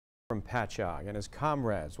Patchogue and his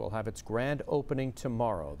comrades will have its grand opening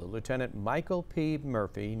tomorrow. The Lieutenant Michael P.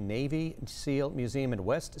 Murphy Navy SEAL Museum in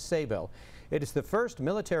West Sayville. It is the first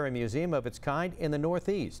military museum of its kind in the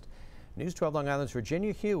Northeast. News 12 Long Island's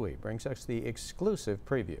Virginia Huey brings us the exclusive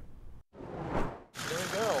preview. There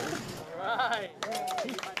we go. All right.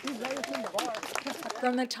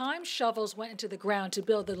 From the time shovels went into the ground to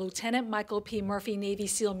build the Lieutenant Michael P. Murphy Navy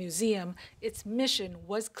SEAL Museum, its mission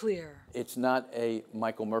was clear. It's not a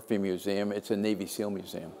Michael Murphy museum, it's a Navy SEAL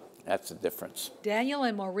museum. That's the difference. Daniel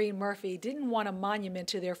and Maureen Murphy didn't want a monument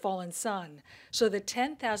to their fallen son, so the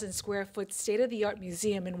 10,000 square foot state-of-the-art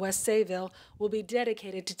museum in West Sayville will be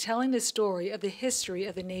dedicated to telling the story of the history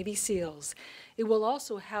of the Navy SEALs. It will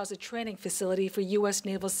also house a training facility for U.S.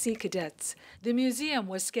 Naval Sea Cadets. The museum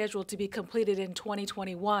was scheduled to be completed in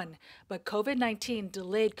 2021, but COVID-19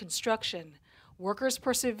 delayed construction. Workers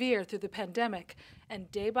persevered through the pandemic,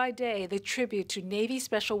 and day by day, the tribute to Navy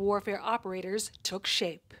Special Warfare operators took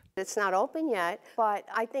shape. It's not open yet, but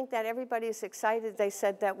I think that everybody's excited. They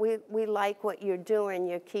said that we like what you're doing.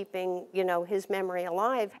 You're keeping, his memory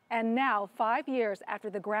alive. And now, 5 years after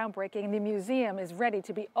the groundbreaking, the museum is ready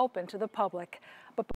to be open to the public. But